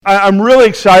I'm really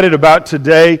excited about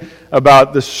today,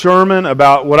 about the sermon,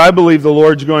 about what I believe the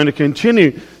Lord's going to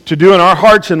continue to do in our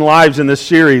hearts and lives in this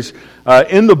series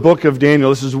in the book of Daniel.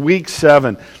 This is week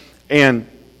 7. And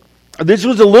this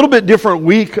was a little bit different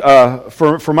week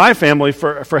for my family,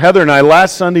 for Heather and I.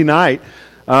 Last Sunday night,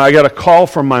 I got a call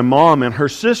from my mom, and her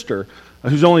sister,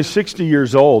 who's only 60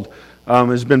 years old,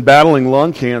 has been battling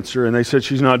lung cancer, and they said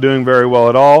she's not doing very well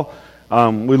at all.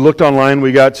 We looked online.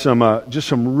 We got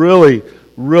some really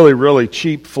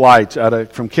cheap flights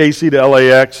from KC to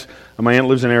LAX. My aunt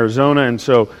lives in Arizona, and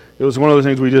so it was one of those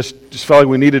things we just felt like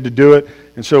we needed to do it.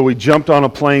 And so we jumped on a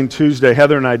plane Tuesday,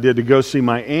 Heather and I did, to go see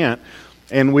my aunt,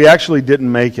 and we actually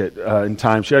didn't make it in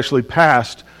time. She actually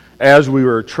passed as we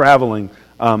were traveling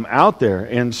out there,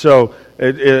 and so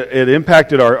it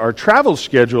impacted our travel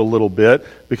schedule a little bit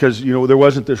because there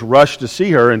wasn't this rush to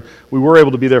see her, and we were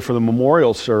able to be there for the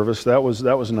memorial service. That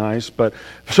was nice. But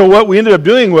so what we ended up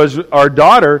doing was our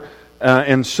daughter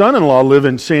and son-in-law live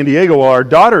in San Diego. While our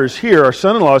daughter is here, our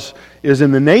son-in-law is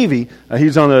in the Navy.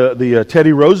 He's on the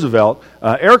Teddy Roosevelt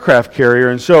aircraft carrier,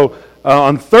 and so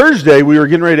on Thursday we were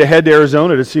getting ready to head to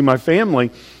Arizona to see my family,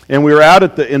 and we were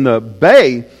out in the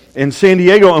bay in San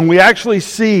Diego, and we actually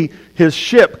see his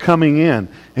ship coming in.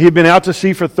 He'd been out to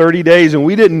sea for 30 days, and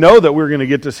we didn't know that we were going to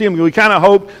get to see him. We kind of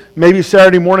hoped maybe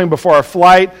Saturday morning before our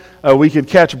flight we could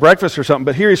catch breakfast or something.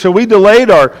 But so we delayed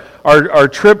our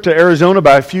trip to Arizona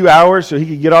by a few hours so he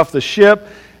could get off the ship.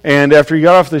 And after he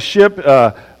got off the ship, we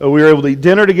were able to eat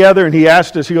dinner together, and he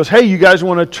asked us, he goes, "Hey, you guys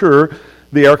want to tour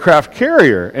the aircraft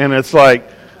carrier?" And it's like,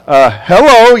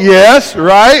 hello, yes,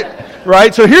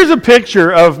 right? So here's a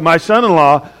picture of my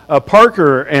son-in-law,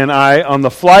 Parker, and I on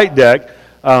the flight deck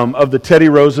of the Teddy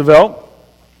Roosevelt.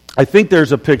 I think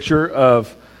there's a picture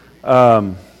of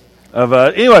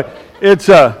anyway.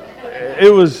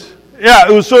 It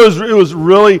was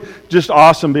really just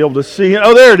awesome to be able to see him.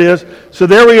 Oh, there it is. So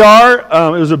there we are.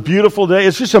 It was a beautiful day.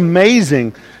 It's just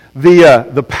amazing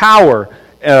the power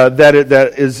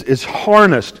that is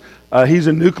harnessed. He's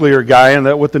a nuclear guy, and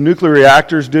that what the nuclear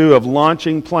reactors do of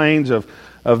launching planes, of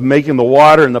making the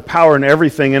water and the power and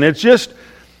everything. And it's just,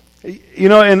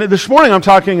 and this morning I'm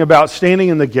talking about standing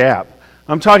in the gap.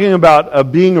 I'm talking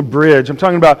about being a bridge. I'm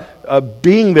talking about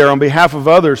being there on behalf of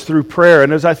others through prayer.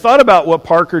 And as I thought about what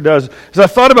Parker does, as I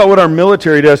thought about what our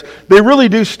military does, they really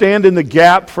do stand in the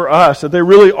gap for us, that they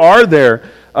really are there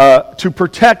to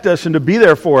protect us and to be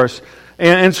there for us.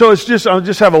 And so I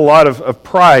just have a lot of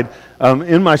pride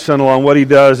in my son-in-law and what he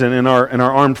does and in our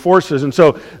armed forces. And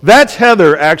so that's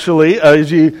Heather, actually,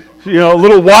 as a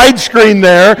little widescreen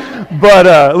there, but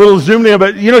a little zoomed in.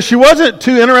 But, she wasn't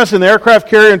too interested in the aircraft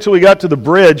carrier until we got to the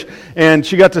bridge, and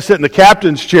she got to sit in the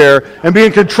captain's chair and be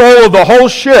in control of the whole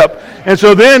ship. And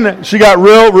so then she got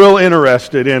real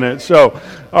interested in it. So,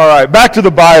 all right, back to the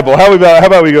Bible. How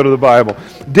about we go to the Bible?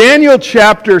 Daniel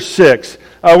chapter 6.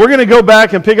 We're going to go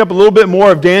back and pick up a little bit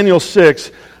more of Daniel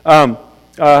 6. My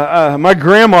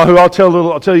grandma, who I'll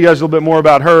tell you guys a little bit more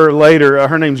about her later.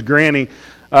 Her name's Granny.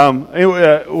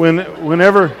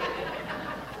 Whenever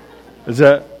is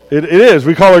that it is,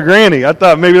 we call her Granny. I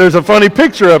thought maybe there's a funny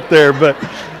picture up there, but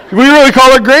we really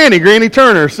call her Granny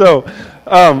Turner. So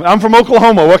I'm from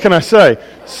Oklahoma. What can I say?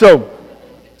 So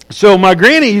my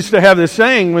granny used to have this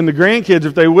saying: when the grandkids,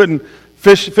 if they wouldn't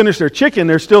finish their chicken,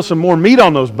 there's still some more meat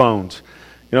on those bones.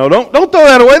 Don't throw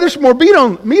that away. There's some more meat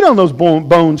on those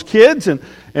bones, kids.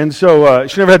 And so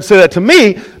she never had to say that to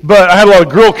me, but I had a lot of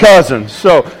girl cousins.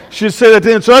 So she'd say that to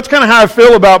them. So that's kind of how I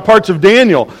feel about parts of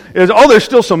Daniel. There's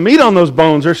still some meat on those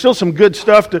bones. There's still some good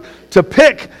stuff to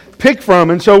pick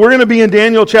from. And so we're going to be in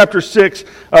Daniel chapter 6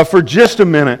 for just a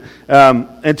minute. And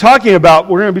we're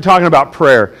going to be talking about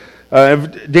prayer.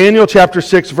 Daniel chapter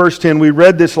 6, verse 10. We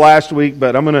read this last week,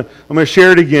 but I'm going to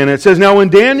share it again. It says, "Now when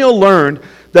Daniel learned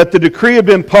that the decree had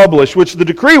been published," which the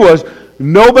decree was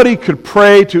nobody could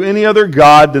pray to any other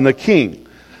god than the king.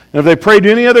 And if they prayed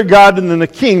to any other god than the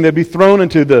king, they'd be thrown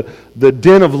into the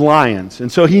den of lions.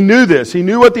 And so he knew this. He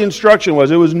knew what the instruction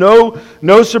was. It was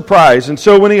no surprise. And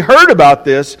so when he heard about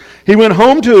this, he went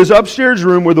home to his upstairs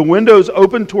room where the windows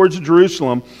opened towards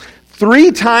Jerusalem.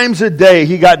 3 times a day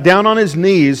he got down on his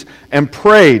knees and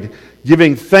prayed,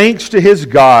 giving thanks to his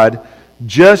God,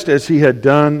 just as he had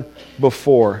done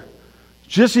before.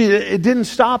 It didn't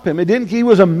stop him. He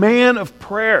was a man of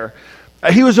prayer.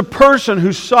 He was a person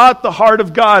who sought the heart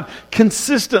of God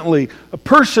consistently,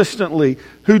 persistently,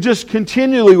 who just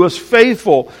continually was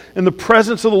faithful in the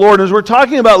presence of the Lord. And as we're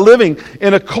talking about living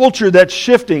in a culture that's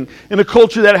shifting, in a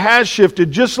culture that has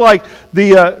shifted, just like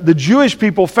the Jewish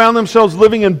people found themselves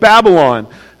living in Babylon,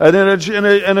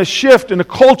 in a shift in a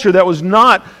culture that was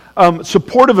not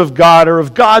supportive of God or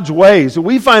of God's ways.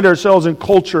 We find ourselves in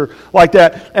culture like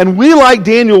that. And we, like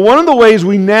Daniel, one of the ways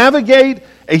we navigate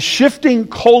a shifting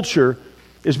culture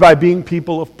is by being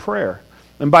people of prayer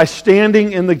and by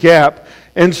standing in the gap.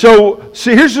 And so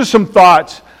here's just some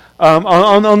thoughts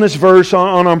on this verse,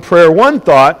 on prayer. One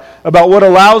thought about what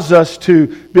allows us to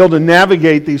be able to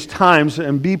navigate these times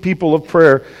and be people of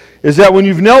prayer is that when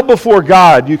you've knelt before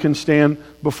God, you can stand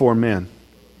before men.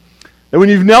 And when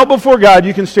you've knelt before God,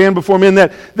 you can stand before men.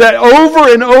 That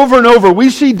over and over and over, we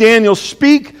see Daniel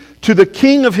speak to the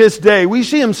king of his day. We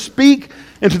see him speak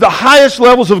into the highest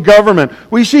levels of government.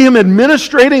 We see him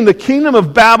administrating the kingdom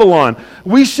of Babylon.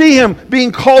 We see him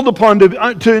being called upon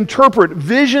to interpret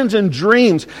visions and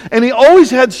dreams. And he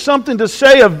always had something to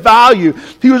say of value.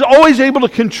 He was always able to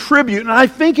contribute. And I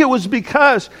think it was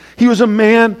because he was a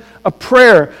man of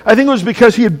prayer. I think it was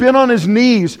because he had been on his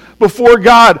knees before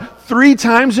God 3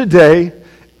 times a day,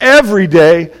 every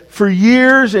day, for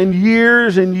years and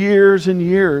years and years and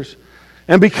years.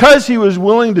 And because he was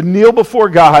willing to kneel before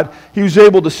God, he was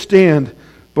able to stand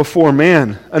before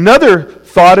man. Another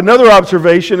thought, another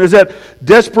observation is that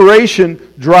desperation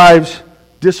drives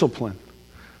discipline.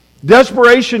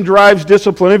 Desperation drives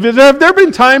discipline. Have there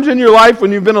been times in your life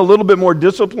when you've been a little bit more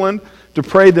disciplined to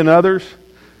pray than others?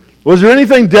 Was there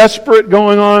anything desperate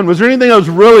going on? Was there anything that was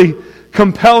really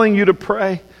compelling you to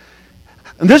pray?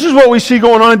 And this is what we see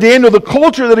going on in Daniel. The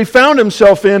culture that he found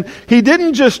himself in, he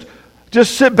didn't just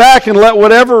sit back and let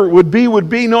whatever would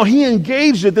be. No, he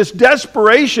engaged it. This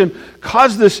desperation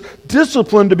caused this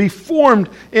discipline to be formed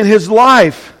in his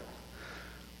life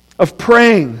of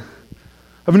praying,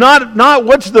 of not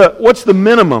what's the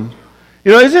minimum.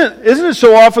 You know, isn't it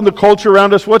so often the culture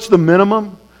around us, what's the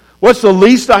minimum? What's the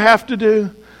least I have to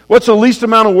do? What's the least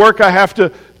amount of work I have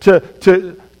to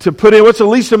put in? What's the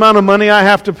least amount of money I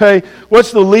have to pay?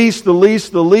 What's the least?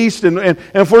 And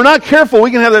if we're not careful,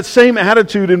 we can have that same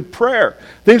attitude in prayer.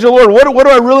 Things of the Lord, what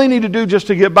do I really need to do just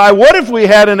to get by? What if we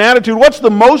had an attitude, what's the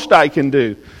most I can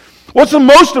do? What's the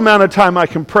most amount of time I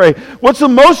can pray? What's the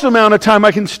most amount of time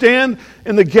I can stand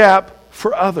in the gap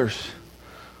for others?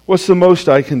 What's the most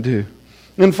I can do?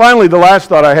 And finally, the last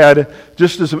thought I had,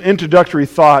 just as some introductory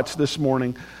thoughts this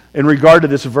morning in regard to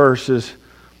this verse is,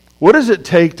 what does it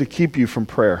take to keep you from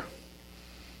prayer?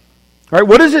 All right,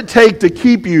 what does it take to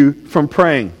keep you from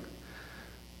praying?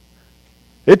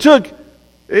 It took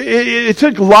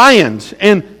lions,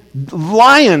 and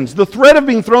lions, the threat of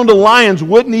being thrown to lions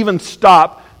wouldn't even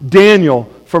stop Daniel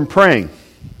from praying.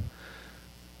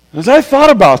 As I thought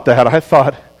about that, I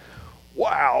thought,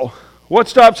 wow, what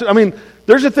stops it? I mean,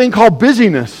 there's a thing called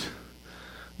busyness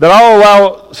that I'll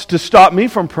allow to stop me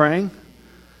from praying.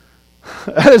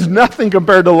 That is nothing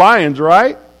compared to lions,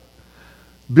 right?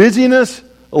 Busyness,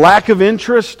 lack of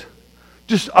interest,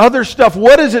 just other stuff.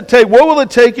 What does it take? What will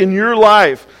it take in your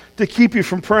life to keep you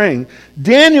from praying?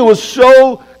 Daniel was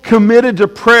so committed to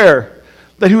prayer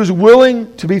that he was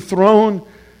willing to be thrown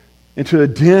into a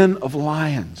den of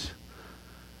lions.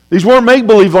 These weren't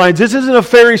make-believe lions. This isn't a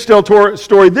fairy tale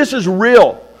story. This is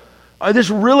real.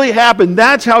 This really happened.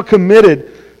 That's how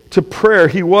committed to prayer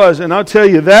he was. And I'll tell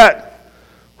you that,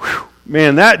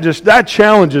 man, that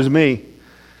challenges me.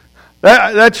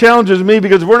 That challenges me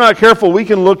because if we're not careful, we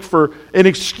can look for an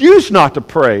excuse not to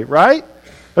pray, right?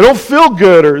 I don't feel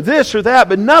good or this or that,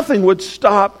 but nothing would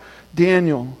stop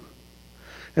Daniel.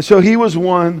 And so he was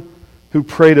one who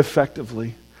prayed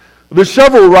effectively. There's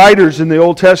several writers in the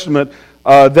Old Testament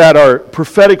that are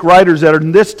prophetic writers that are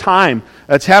in this time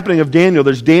that's happening of Daniel.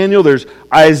 There's Daniel, there's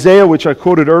Isaiah, which I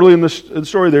quoted early in the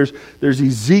story. There's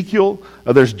Ezekiel,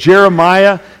 there's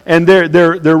Jeremiah, and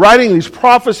they're writing these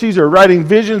prophecies, they're writing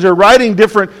visions, they're writing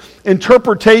different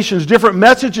interpretations, different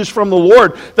messages from the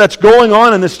Lord that's going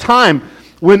on in this time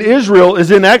when Israel is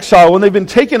in exile, when they've been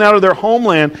taken out of their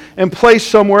homeland and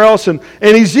placed somewhere else. And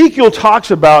Ezekiel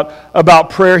talks about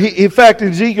prayer. In fact,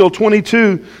 Ezekiel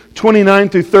 22, 29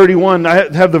 through 31,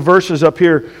 I have the verses up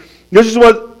here. This is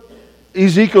what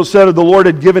Ezekiel said of the Lord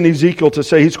had given Ezekiel to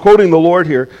say. He's quoting the Lord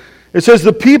here. It says,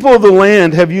 "The people of the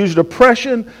land have used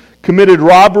oppression, committed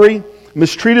robbery,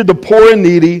 mistreated the poor and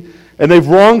needy, and they've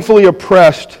wrongfully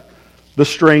oppressed the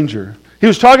stranger." He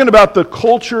was talking about the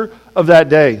culture of that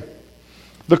day.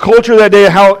 The culture of that day,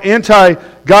 how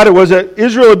anti-God it was, that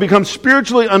Israel had become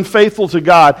spiritually unfaithful to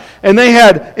God. And they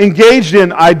had engaged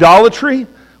in idolatry,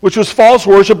 which was false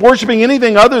worship, worshiping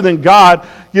anything other than God,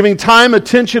 giving time,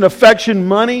 attention, affection,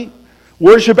 money,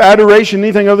 worship, adoration,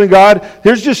 anything other than God.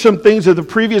 Here's just some things that the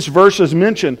previous verses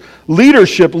mentioned.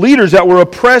 Leaders that were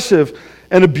oppressive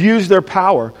and abused their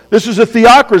power. This was a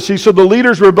theocracy, so the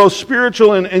leaders were both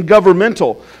spiritual and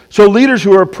governmental. So leaders who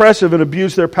were oppressive and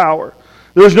abused their power.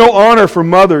 There was no honor for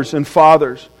mothers and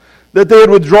fathers. That they had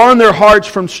withdrawn their hearts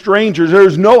from strangers. There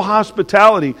was no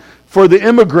hospitality for the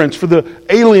immigrants, for the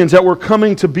aliens that were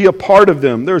coming to be a part of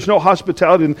them. There was no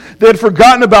hospitality. They had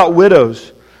forgotten about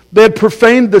widows. They had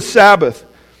profaned the Sabbath.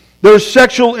 There was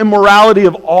sexual immorality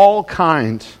of all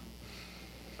kinds.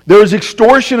 There was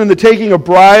extortion, and the taking of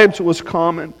bribes was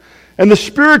common. And the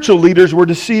spiritual leaders were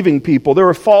deceiving people. There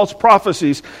were false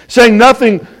prophecies saying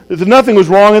nothing was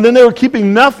wrong, and then they were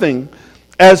keeping nothing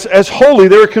as holy.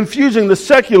 They were confusing the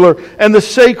secular and the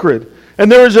sacred.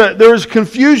 And there was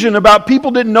confusion about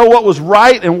people didn't know what was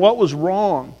right and what was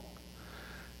wrong.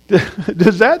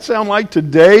 Does that sound like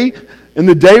today, in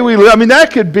the day we live? I mean,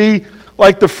 that could be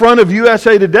like the front of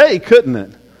USA Today, couldn't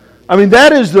it? I mean,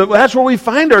 that's where we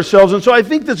find ourselves. And so I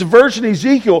think this verse in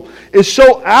Ezekiel is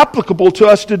so applicable to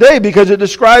us today because it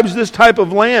describes this type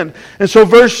of land. And so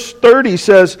verse 30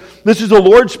 says, this is the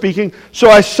Lord speaking, so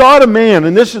I sought a man,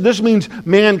 and this means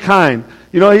mankind.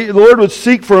 You know, the Lord would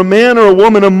seek for a man or a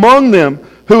woman among them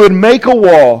who would make a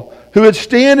wall, who would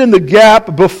stand in the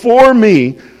gap before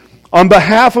me on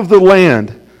behalf of the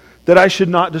land, that I should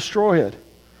not destroy it.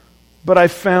 But I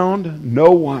found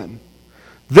no one.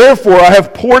 Therefore, I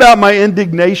have poured out my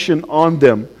indignation on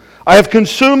them. I have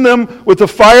consumed them with the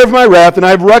fire of my wrath, and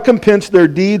I have recompensed their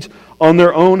deeds on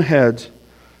their own heads,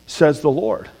 says the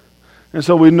Lord. And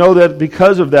so we know that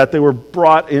because of that, they were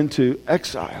brought into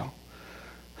exile.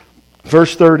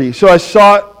 Verse 30, so I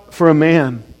sought for a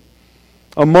man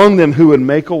among them who would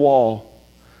make a wall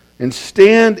and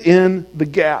stand in the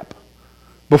gap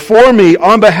before me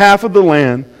on behalf of the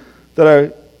land, that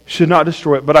I should not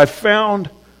destroy it. But I found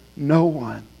no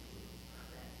one.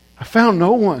 I found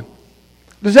no one.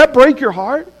 Does that break your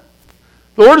heart?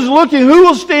 The Lord is looking, who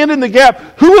will stand in the gap?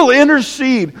 Who will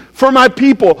intercede for my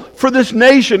people, for this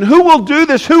nation? Who will do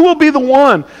this? Who will be the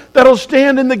one that will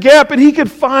stand in the gap? And He could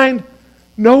find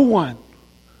no one.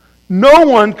 No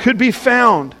one could be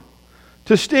found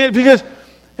to stand,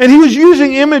 and He was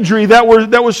using imagery that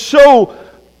was so,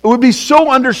 it would be so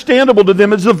understandable to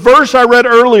them. It's the verse I read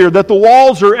earlier, that the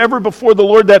walls are ever before the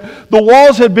Lord, that the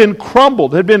walls had been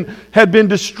crumbled, had been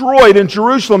destroyed in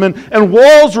Jerusalem, and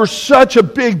walls were such a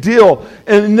big deal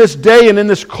in this day and in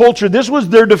this culture. This was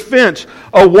their defense.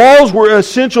 Walls were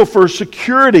essential for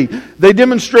security. They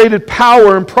demonstrated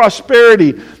power and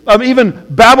prosperity. Even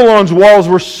Babylon's walls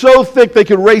were so thick they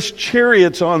could race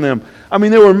chariots on them. I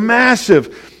mean, they were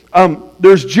massive.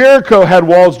 There's Jericho had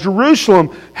walls,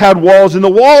 Jerusalem had walls, and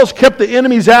the walls kept the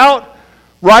enemies out,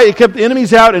 right? It kept the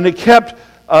enemies out, and it kept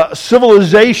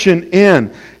civilization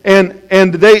in.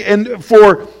 And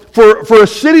for a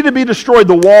city to be destroyed,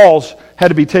 the walls had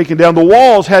to be taken down. The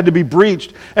walls had to be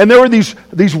breached. And there were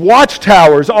these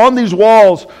watchtowers on these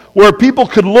walls where people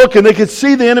could look and they could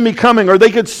see the enemy coming, or they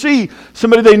could see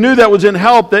somebody they knew that was in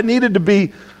help that needed to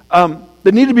be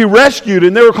rescued,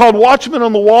 and they were called watchmen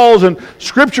on the walls, and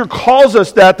Scripture calls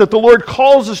us that the Lord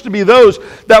calls us to be those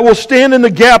that will stand in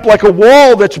the gap like a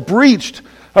wall that's breached.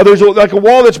 Like a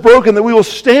wall that's broken, that we will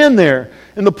stand there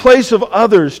in the place of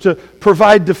others to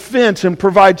provide defense and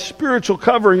provide spiritual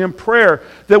covering and prayer,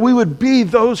 that we would be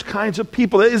those kinds of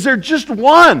people. Is there just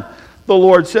one? The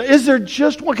Lord said. Is there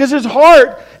just one? Because His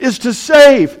heart is to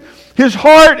save. His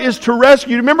heart is to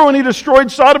rescue. Remember when He destroyed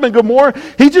Sodom and Gomorrah?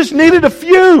 He just needed a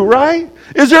few, right?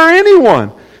 Is there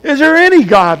anyone? Is there any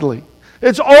godly?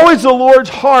 It's always the Lord's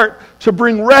heart to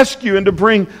bring rescue and to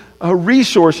bring a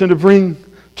resource and to bring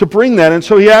that. And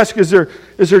so He asks, is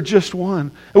there just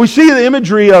one? And we see the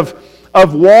imagery of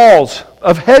walls,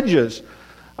 of hedges.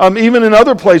 Even in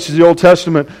other places in the Old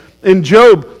Testament. In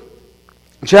Job,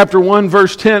 chapter 1,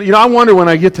 verse 10. I wonder when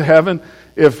I get to heaven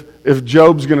if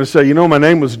Job's going to say, my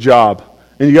name was Job,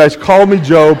 and you guys called me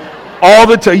Job all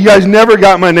the time. You guys never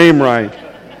got my name right.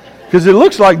 Because it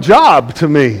looks like Job to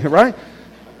me, right?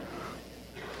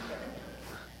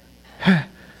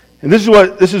 And this is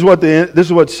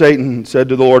what Satan said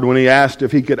to the Lord when he asked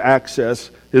if he could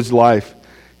access his life.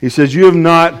 He says,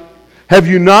 have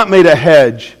you not made a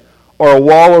hedge or a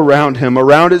wall around him,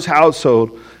 around his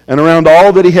household, and around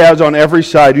all that he has on every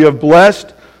side? You have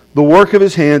blessed the work of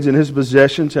his hands, and his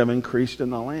possessions have increased in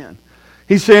the land.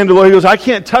 He's saying to the Lord, he goes, I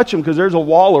can't touch him because there's a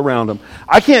wall around him.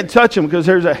 I can't touch him because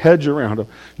there's a hedge around him.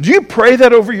 Do you pray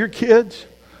that over your kids?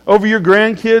 Over your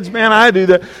grandkids? Man, I do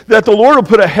that. That the Lord will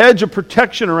put a hedge of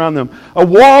protection around them. A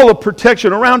wall of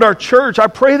protection around our church. I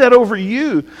pray that over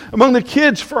you. Among the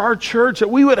kids for our church, that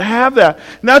we would have that.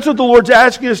 And that's what the Lord's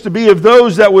asking us to be, of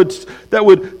those that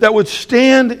would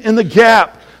stand in the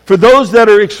gap. For those that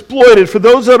are exploited, for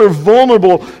those that are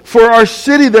vulnerable, for our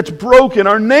city that's broken,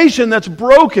 our nation that's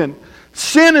broken,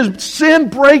 Sin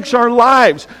breaks our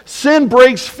lives. Sin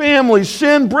breaks families.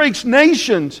 Sin breaks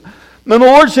nations. And the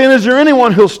Lord's saying, is there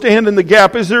anyone who'll stand in the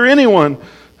gap? Is there anyone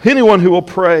who will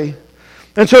pray?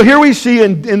 And so here we see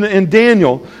in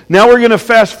Daniel, now we're going to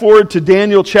fast forward to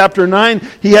Daniel chapter 9.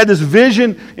 He had this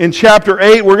vision in chapter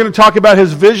 8. We're going to talk about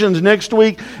his visions next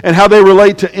week and how they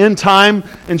relate to end time.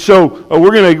 And so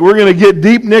we're going to get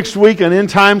deep next week on end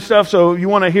time stuff. So you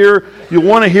want to hear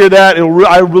that.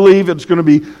 I believe it's going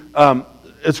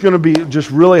to be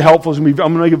just really helpful. I'm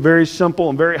going to make it very simple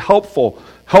and very helpful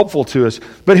to us.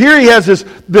 But here he has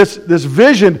this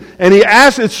vision, and he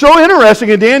asks, it's so interesting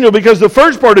in Daniel because the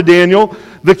first part of Daniel,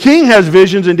 the king has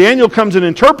visions and Daniel comes and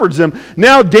interprets them.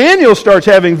 Now Daniel starts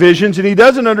having visions and he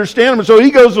doesn't understand them, so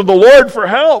he goes to the Lord for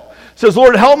help. He says,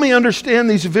 Lord, help me understand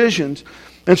these visions.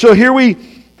 And so here we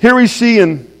see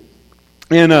in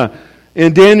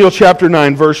Daniel chapter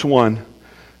 9, verse 1,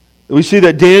 we see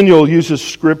that Daniel uses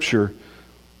Scripture,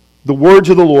 the words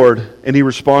of the Lord, and he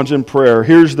responds in prayer.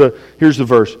 Here's the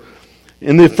verse.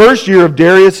 In the first year of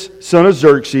Darius, son of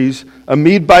Xerxes, a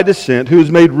Mede by descent, who was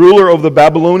made ruler over the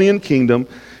Babylonian kingdom,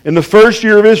 in the first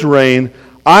year of his reign,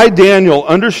 I, Daniel,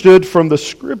 understood from the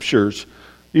Scriptures.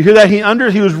 You hear that?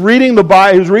 He was reading the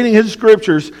Bible. He was reading his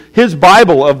Scriptures, his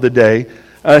Bible of the day.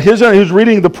 He was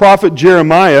reading the prophet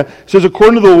Jeremiah. It says,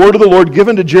 according to the word of the Lord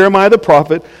given to Jeremiah the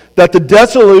prophet, that the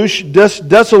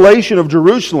desolation of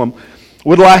Jerusalem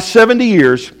would last 70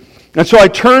 years. And so I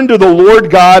turned to the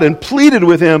Lord God and pleaded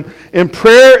with him in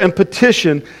prayer and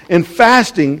petition, in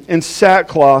fasting and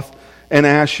sackcloth and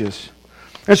ashes.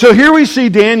 And so here we see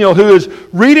Daniel, who is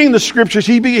reading the Scriptures.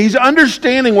 He's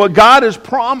understanding what God has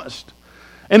promised.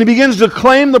 And he begins to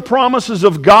claim the promises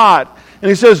of God. And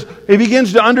he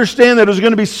begins to understand that it was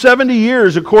going to be 70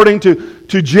 years according to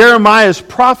Jeremiah's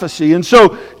prophecy. And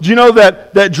so, do you know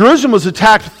that Jerusalem was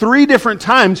attacked 3 different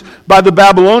times by the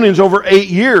Babylonians over 8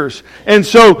 years? And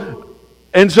so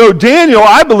Daniel,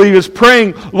 I believe, is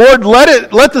praying, Lord,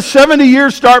 let the 70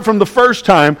 years start from the first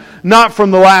time, not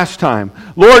from the last time.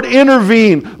 Lord,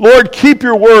 intervene. Lord, keep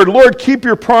your word. Lord, keep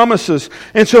your promises.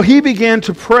 And so he began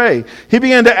to pray. He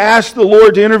began to ask the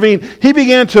Lord to intervene. He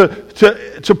began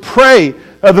to pray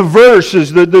the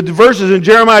verses in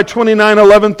Jeremiah 29,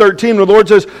 11, 13, where the Lord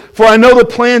says, for I know the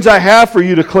plans I have for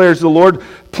you, declares the Lord,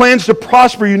 plans to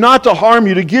prosper you, not to harm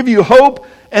you, to give you hope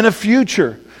and a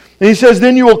future. And he says,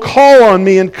 then you will call on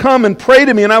me and come and pray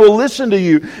to me, and I will listen to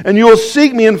you, and you will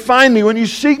seek me and find me when you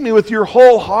seek me with your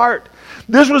whole heart.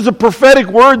 This was a prophetic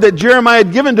word that Jeremiah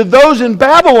had given to those in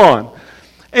Babylon.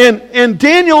 And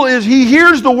Daniel, he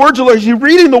hears the words of the Lord. He's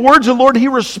reading the words of the Lord. He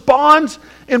responds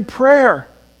in prayer.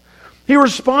 He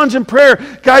responds in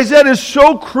prayer. Guys, that is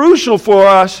so crucial for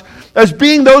us as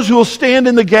being those who will stand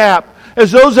in the gap,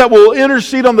 as those that will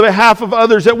intercede on the behalf of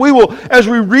others, that we will, as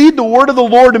we read the word of the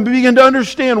Lord and begin to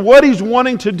understand what He's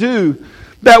wanting to do,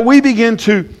 that we begin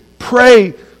to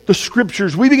pray the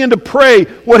Scriptures. We begin to pray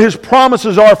what His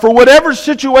promises are for whatever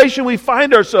situation we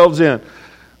find ourselves in.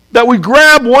 That we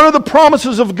grab one of the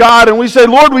promises of God and we say,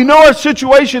 Lord, we know our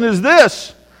situation is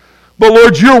this, but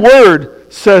Lord, your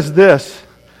word says this.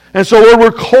 And so, Lord,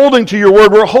 we're holding to your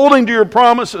word. We're holding to your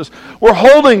promises. We're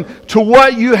holding to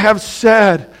what you have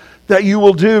said that you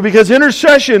will do. Because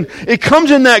intercession, it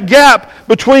comes in that gap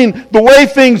between the way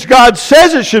things God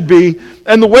says it should be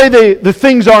and the way the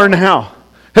things are now.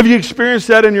 Have you experienced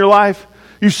that in your life?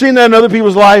 You've seen that in other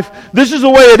people's life? This is the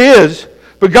way it is.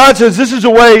 But God says, this is the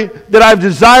way that I've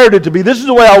desired it to be. This is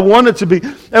the way I want it to be.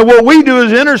 And what we do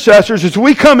as intercessors is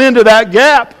we come into that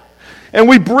gap and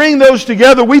we bring those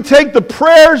together. We take the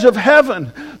prayers of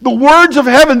heaven, the words of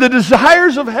heaven, the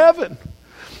desires of heaven,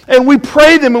 and we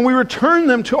pray them and we return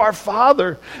them to our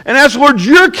Father. And ask, Lord,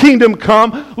 your kingdom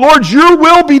come. Lord, your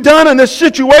will be done in this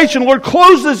situation. Lord,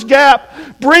 close this gap.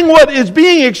 Bring what is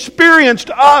being experienced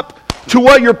up to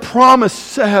what your promise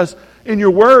says in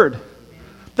your word.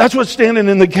 That's what standing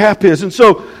in the gap is. And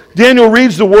so Daniel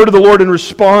reads the word of the Lord and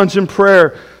responds in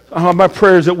prayer. My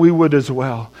prayer is that we would as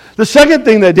well. The second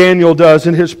thing that Daniel does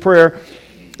in his prayer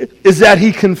is that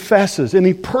he confesses and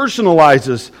he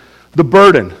personalizes the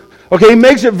burden. Okay, he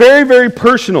makes it very, very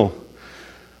personal.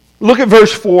 Look at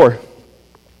verse 4.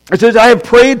 It says, I have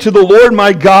prayed to the Lord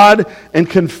my God and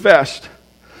confessed.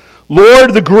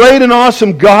 Lord, the great and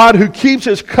awesome God who keeps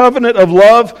His covenant of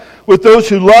love with those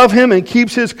who love Him and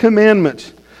keeps His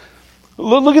commandments.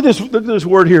 Look at this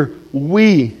word here.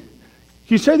 We. Can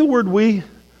you say the word we?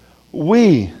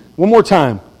 We. One more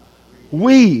time.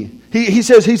 We. He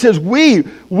says,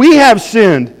 we have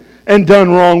sinned and done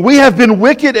wrong. We have been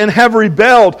wicked and have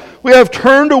rebelled. We have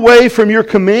turned away from your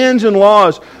commands and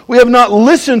laws. We have not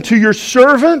listened to your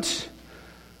servants,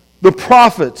 the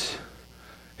prophets.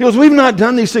 He goes, we've not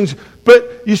done these things.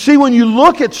 But you see, when you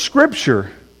look at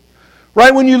Scripture,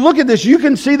 right, when you look at this, you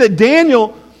can see that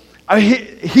Daniel,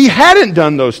 he hadn't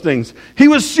done those things. He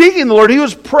was seeking the Lord. He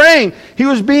was praying. He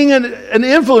was being an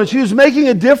influence. He was making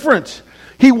a difference.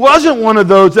 He wasn't one of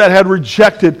those that had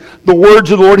rejected the words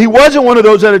of the Lord. He wasn't one of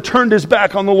those that had turned his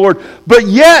back on the Lord. But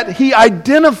yet, he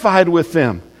identified with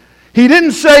them. He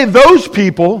didn't say those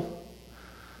people.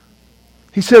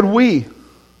 He said we.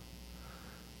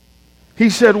 He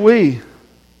said we.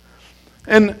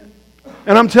 And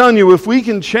I'm telling you, if we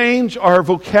can change our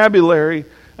vocabulary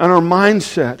and our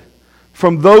mindset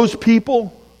from those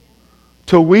people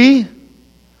to we, it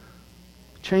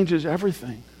changes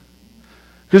everything.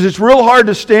 Because it's real hard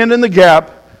to stand in the gap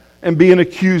and be an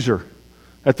accuser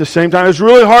at the same time. It's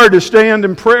really hard to stand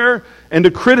in prayer and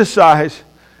to criticize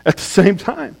at the same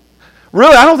time.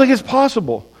 Really, I don't think it's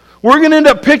possible. We're going to end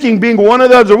up picking being one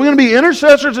of those. Are we going to be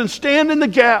intercessors and stand in the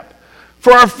gap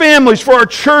for our families, for our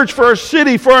church, for our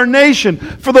city, for our nation,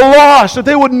 for the lost, that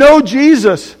they would know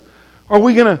Jesus? Or are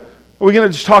we going to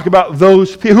just talk about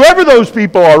those people, whoever those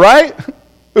people are, right?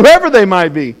 Whoever they might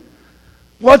be.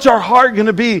 What's our heart going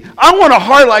to be? I want a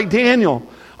heart like Daniel.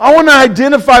 I want to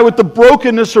identify with the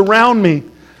brokenness around me.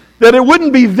 That it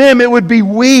wouldn't be them, it would be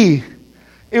we.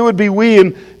 It would be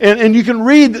we. And you can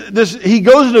read this. He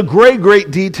goes into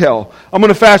great detail. I'm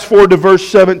going to fast forward to verse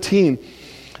 17.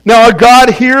 Now, our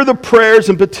God, hear the prayers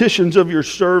and petitions of your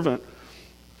servant.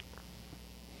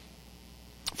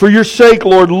 For your sake,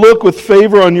 Lord, look with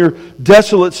favor on your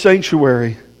desolate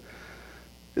sanctuary.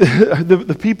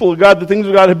 The people of God, the things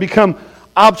of God have become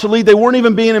obsolete. They weren't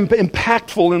even being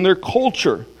impactful in their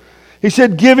culture. He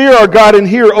said, give ear, our God, and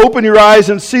hear. Open your eyes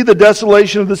and see the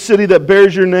desolation of the city that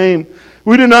bears your name.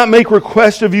 We do not make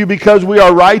request of you because we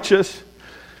are righteous.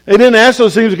 They didn't ask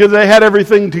those things because they had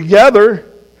everything together.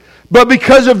 But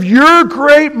because of your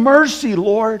great mercy,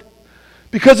 Lord.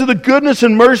 Because of the goodness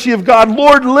and mercy of God.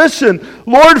 Lord, listen.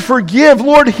 Lord, forgive.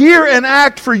 Lord, hear and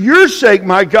act for your sake,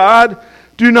 my God.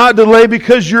 Do not delay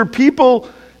because your people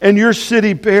and your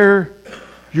city bear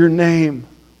your name.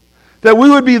 That we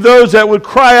would be those that would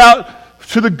cry out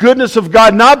to the goodness of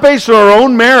God, not based on our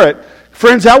own merit.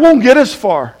 Friends, that won't get us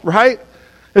far, right?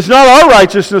 It's not our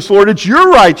righteousness, Lord. It's your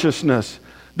righteousness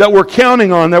that we're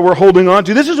counting on, that we're holding on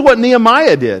to. This is what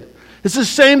Nehemiah did. It's the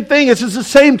same thing. It's the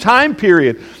same time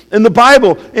period. In the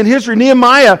Bible, in history,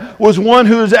 Nehemiah was one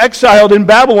who was exiled in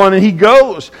Babylon, and he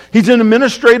goes. He's an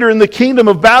administrator in the kingdom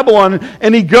of Babylon,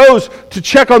 and he goes to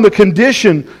check on the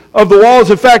condition of the walls.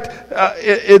 In fact,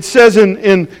 it says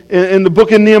in the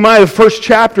book of Nehemiah, the first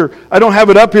chapter, I don't have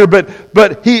it up here, but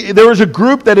there was a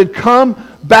group that had come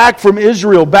back from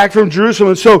Israel, back from Jerusalem,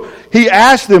 and so he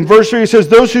asked them, verse 3, he says,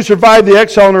 those who survived the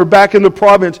exile and are back in the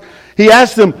province, he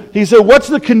asked them, he said, what's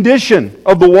the condition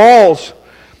of the walls?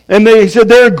 And he said,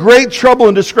 they're in great trouble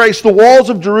and disgrace. The walls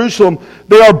of Jerusalem,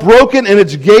 they are broken and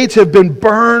its gates have been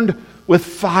burned with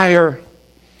fire.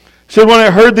 He said, when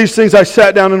I heard these things, I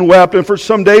sat down and wept. And for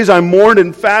some days I mourned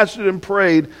and fasted and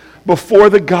prayed before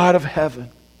the God of heaven.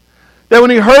 That when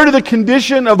he heard of the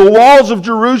condition of the walls of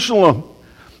Jerusalem,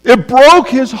 it broke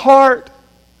his heart.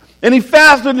 And he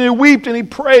fasted and he wept and he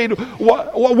prayed.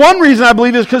 One reason I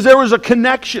believe is because there was a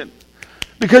connection.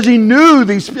 Because he knew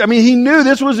he knew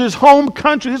this was his home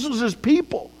country. This was his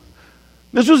people.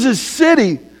 This was his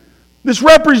city. This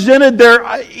represented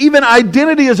their even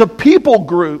identity as a people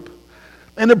group.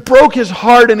 And it broke his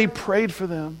heart and he prayed for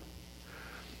them.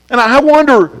 And I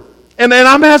wonder, and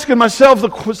I'm asking myself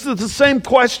the same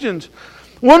questions.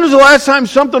 When was the last time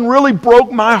something really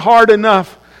broke my heart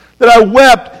enough that I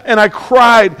wept and I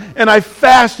cried and I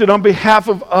fasted on behalf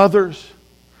of others?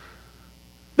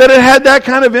 That it had that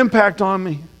kind of impact on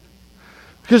me.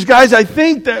 Because guys, I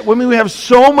think that when we have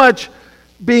so much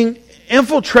being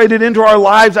infiltrated into our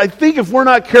lives, I think if we're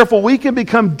not careful, we can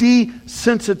become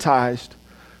desensitized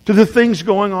to the things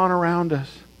going on around us.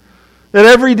 That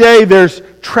every day there's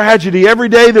tragedy, every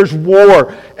day there's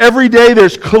war, every day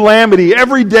there's calamity,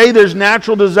 every day there's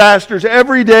natural disasters,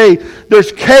 every day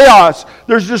there's chaos,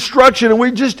 there's destruction, and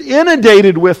we're just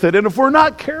inundated with it. And if we're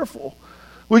not careful,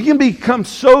 we can become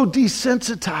so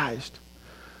desensitized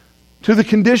to the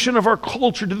condition of our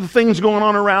culture, to the things going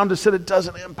on around us, that it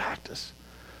doesn't impact us.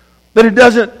 That it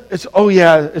doesn't,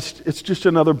 it's just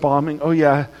another bombing. Oh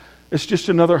yeah, it's just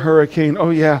another hurricane.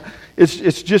 Oh yeah,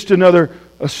 it's just another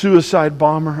suicide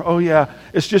bomber. Oh yeah,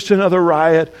 it's just another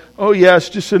riot. Oh yeah, it's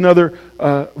just another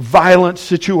violent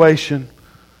situation.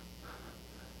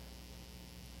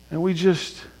 And we're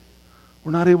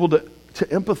not able to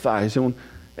empathize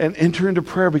and enter into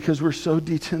prayer because we're so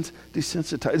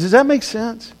desensitized. Does that make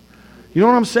sense? You know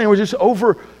what I'm saying? We're just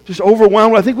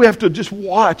overwhelmed. I think we have to just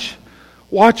watch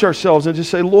watch ourselves and just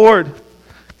say, Lord,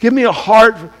 give me a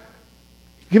heart.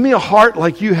 Give me a heart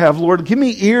like you have, Lord. Give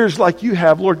me ears like you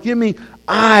have, Lord. Give me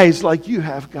eyes like you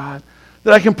have, God,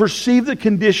 that I can perceive the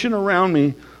condition around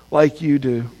me like you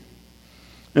do.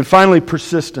 And finally,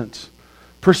 persistence.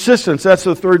 Persistence, that's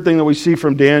the third thing that we see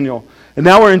from Daniel. And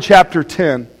now we're in chapter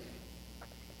 10.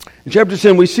 In chapter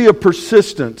 10, we see a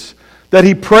persistence that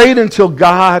he prayed until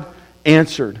God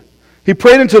answered. He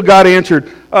prayed until God answered.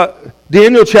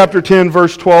 Daniel chapter 10,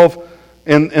 verse 12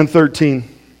 and 13.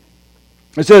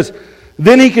 It says,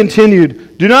 then he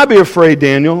continued, do not be afraid,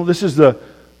 Daniel. This is the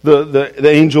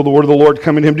angel, the word of the Lord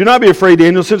coming to him. Do not be afraid,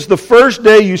 Daniel, since the first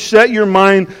day you set your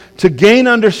mind to gain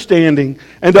understanding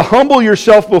and to humble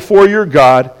yourself before your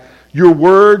God, your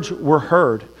words were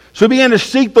heard. So he began to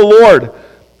seek the Lord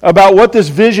about what this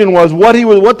vision was, what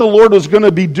the Lord was going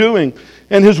to be doing.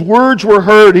 And his words were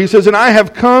heard. He says, and I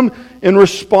have come in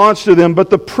response to them, but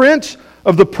the prince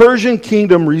of the Persian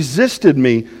kingdom resisted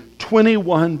me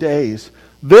 21 days.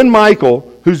 Then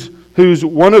Michael, who's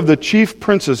one of the chief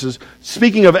princesses,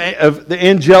 speaking of the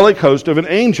angelic host of an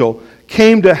angel,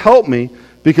 came to help me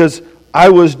because I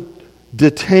was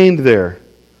detained there.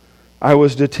 I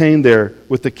was detained there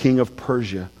with the king of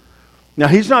Persia. Now,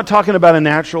 he's not talking about a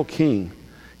natural king.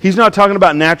 He's not talking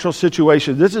about natural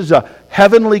situations. This is a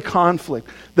heavenly conflict.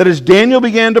 That as Daniel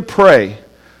began to pray,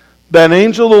 that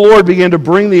angel of the Lord began to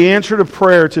bring the answer to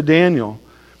prayer to Daniel.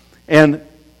 And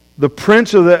the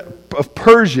prince of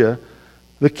Persia,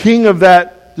 the king of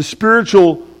the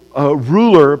spiritual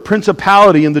ruler,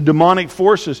 principality, and the demonic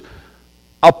forces,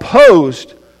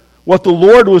 opposed what the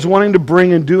Lord was wanting to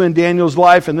bring and do in Daniel's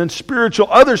life. And then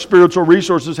other spiritual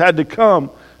resources had to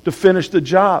come to finish the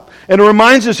job. And it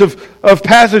reminds us of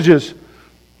passages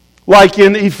like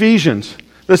in Ephesians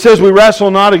that says we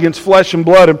wrestle not against flesh and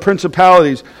blood and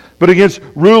principalities, but against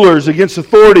rulers, against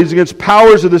authorities, against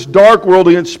powers of this dark world,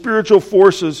 against spiritual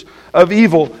forces of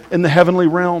evil in the heavenly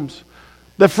realms.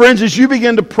 That, friends, as you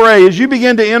begin to pray, as you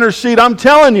begin to intercede, I'm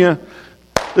telling you,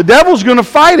 the devil's going to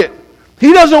fight it.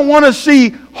 He doesn't want to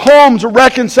see homes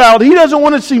reconciled. He doesn't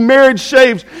want to see marriage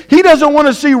saved. He doesn't want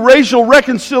to see racial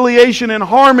reconciliation and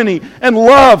harmony and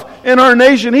love in our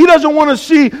nation. He doesn't want to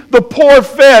see the poor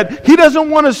fed. He doesn't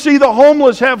want to see the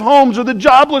homeless have homes or the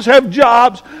jobless have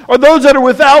jobs or those that are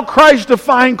without Christ to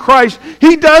find Christ.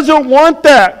 He doesn't want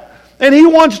that. And he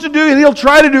wants to do it. He'll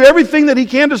try to do everything that he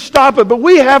can to stop it. But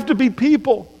we have to be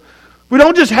people. We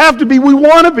don't just have to be, we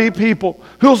want to be people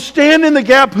who'll stand in the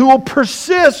gap, who will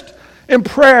persist in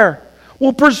prayer.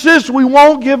 We'll persist. We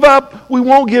won't give up. We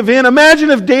won't give in. Imagine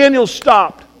if Daniel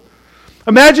stopped.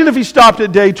 Imagine if he stopped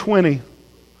at day 20.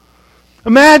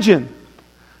 Imagine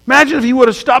if he would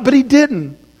have stopped, but he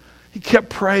didn't. He kept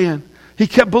praying. He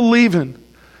kept believing.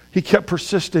 He kept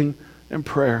persisting in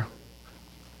prayer.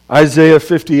 Isaiah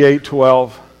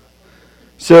 58:12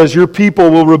 says, your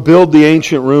people will rebuild the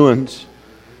ancient ruins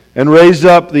and raise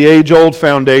up the age-old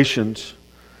foundations.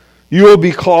 You will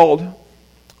be called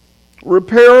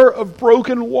repairer of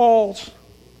broken walls,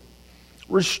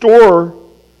 restorer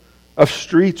of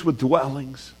streets with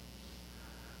dwellings.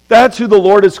 That's who the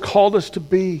Lord has called us to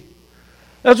be.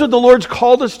 That's what the Lord's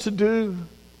called us to do.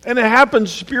 And it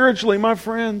happens spiritually, my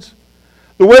friends.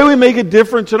 The way we make a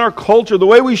difference in our culture, the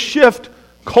way we shift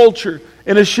culture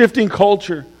in a shifting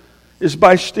culture is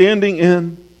by standing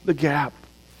in the gap.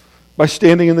 By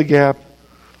standing in the gap.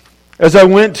 As I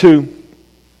went to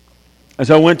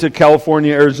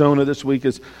California, Arizona this week,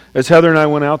 as Heather and I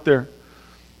went out there,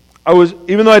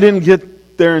 even though I didn't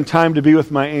get there in time to be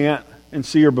with my aunt and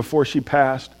see her before she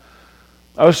passed,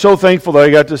 I was so thankful that I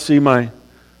got to see my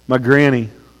granny.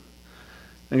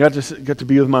 And got to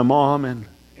be with my mom,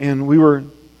 and we were,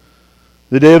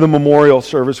 the day of the memorial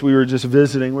service, we were just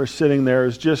visiting. We're sitting there. It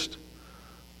was just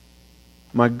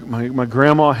my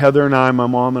grandma, Heather, and I, my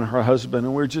mom and her husband,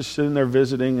 and we were just sitting there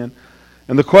visiting, and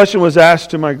the question was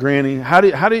asked to my granny, how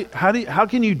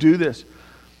can you do this?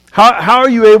 How are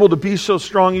you able to be so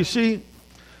strong? You see,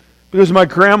 because my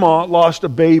grandma lost a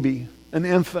baby, an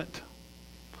infant,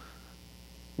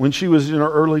 when she was in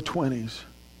her early 20s.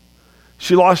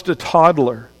 She lost a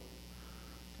toddler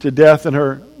to death in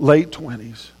her late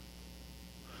 20s.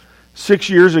 6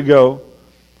 years ago,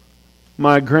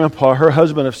 my grandpa, her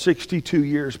husband of 62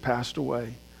 years, passed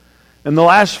away. In the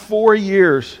last 4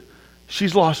 years,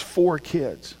 she's lost 4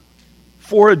 kids,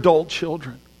 4 adult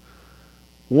children.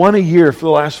 1 a year for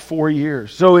the last 4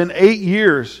 years. So in 8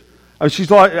 years, she's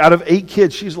lost, out of 8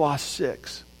 kids, she's lost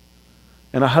 6.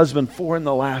 And a husband, 4 in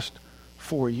the last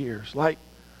 4 years.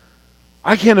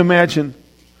 I can't imagine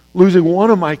losing one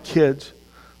of my kids,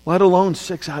 let alone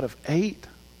 6 out of 8.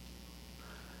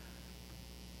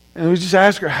 And we just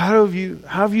asked her, how have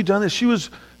you done this? She was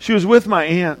with my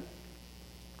aunt.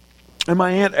 And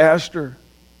my aunt asked her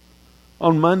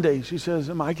on Monday, she says,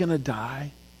 am I going to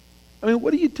die? I mean,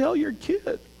 what do you tell your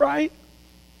kid, right?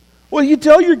 What do you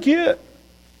tell your kid?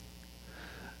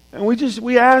 And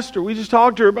we asked her, we just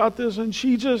talked to her about this, and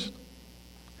she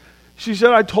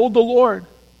said, I told the Lord.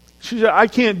 She said, I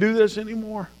can't do this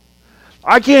anymore.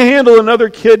 I can't handle another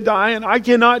kid dying. I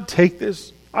cannot take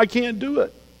this. I can't do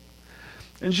it.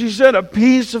 And she said a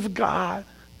peace of God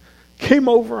came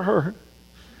over her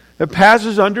that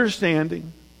passes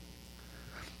understanding.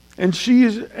 And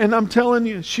I'm telling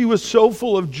you, she was so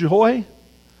full of joy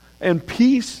and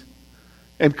peace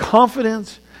and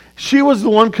confidence. She was the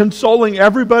one consoling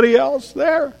everybody else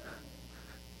there.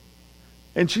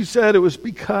 And she said it was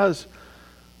because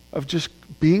of just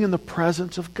being in the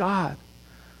presence of God.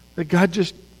 That God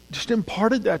just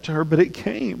imparted that to her, but it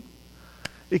came.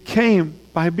 It came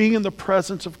by being in the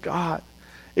presence of God.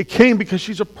 It came because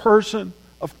she's a person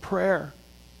of prayer.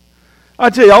 I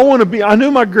tell you, I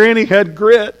knew my granny had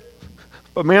grit,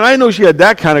 but man, I didn't know she had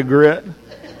that kind of grit.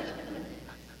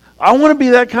 I want to be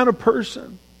that kind of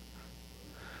person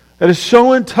that is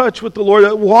so in touch with the Lord,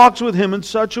 that walks with Him in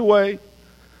such a way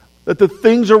that the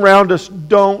things around us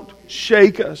don't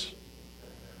shake us.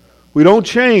 We don't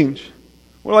change.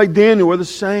 We're like Daniel, we're the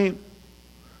same.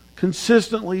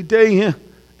 Consistently, day in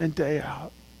and day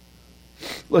out.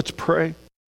 Let's pray.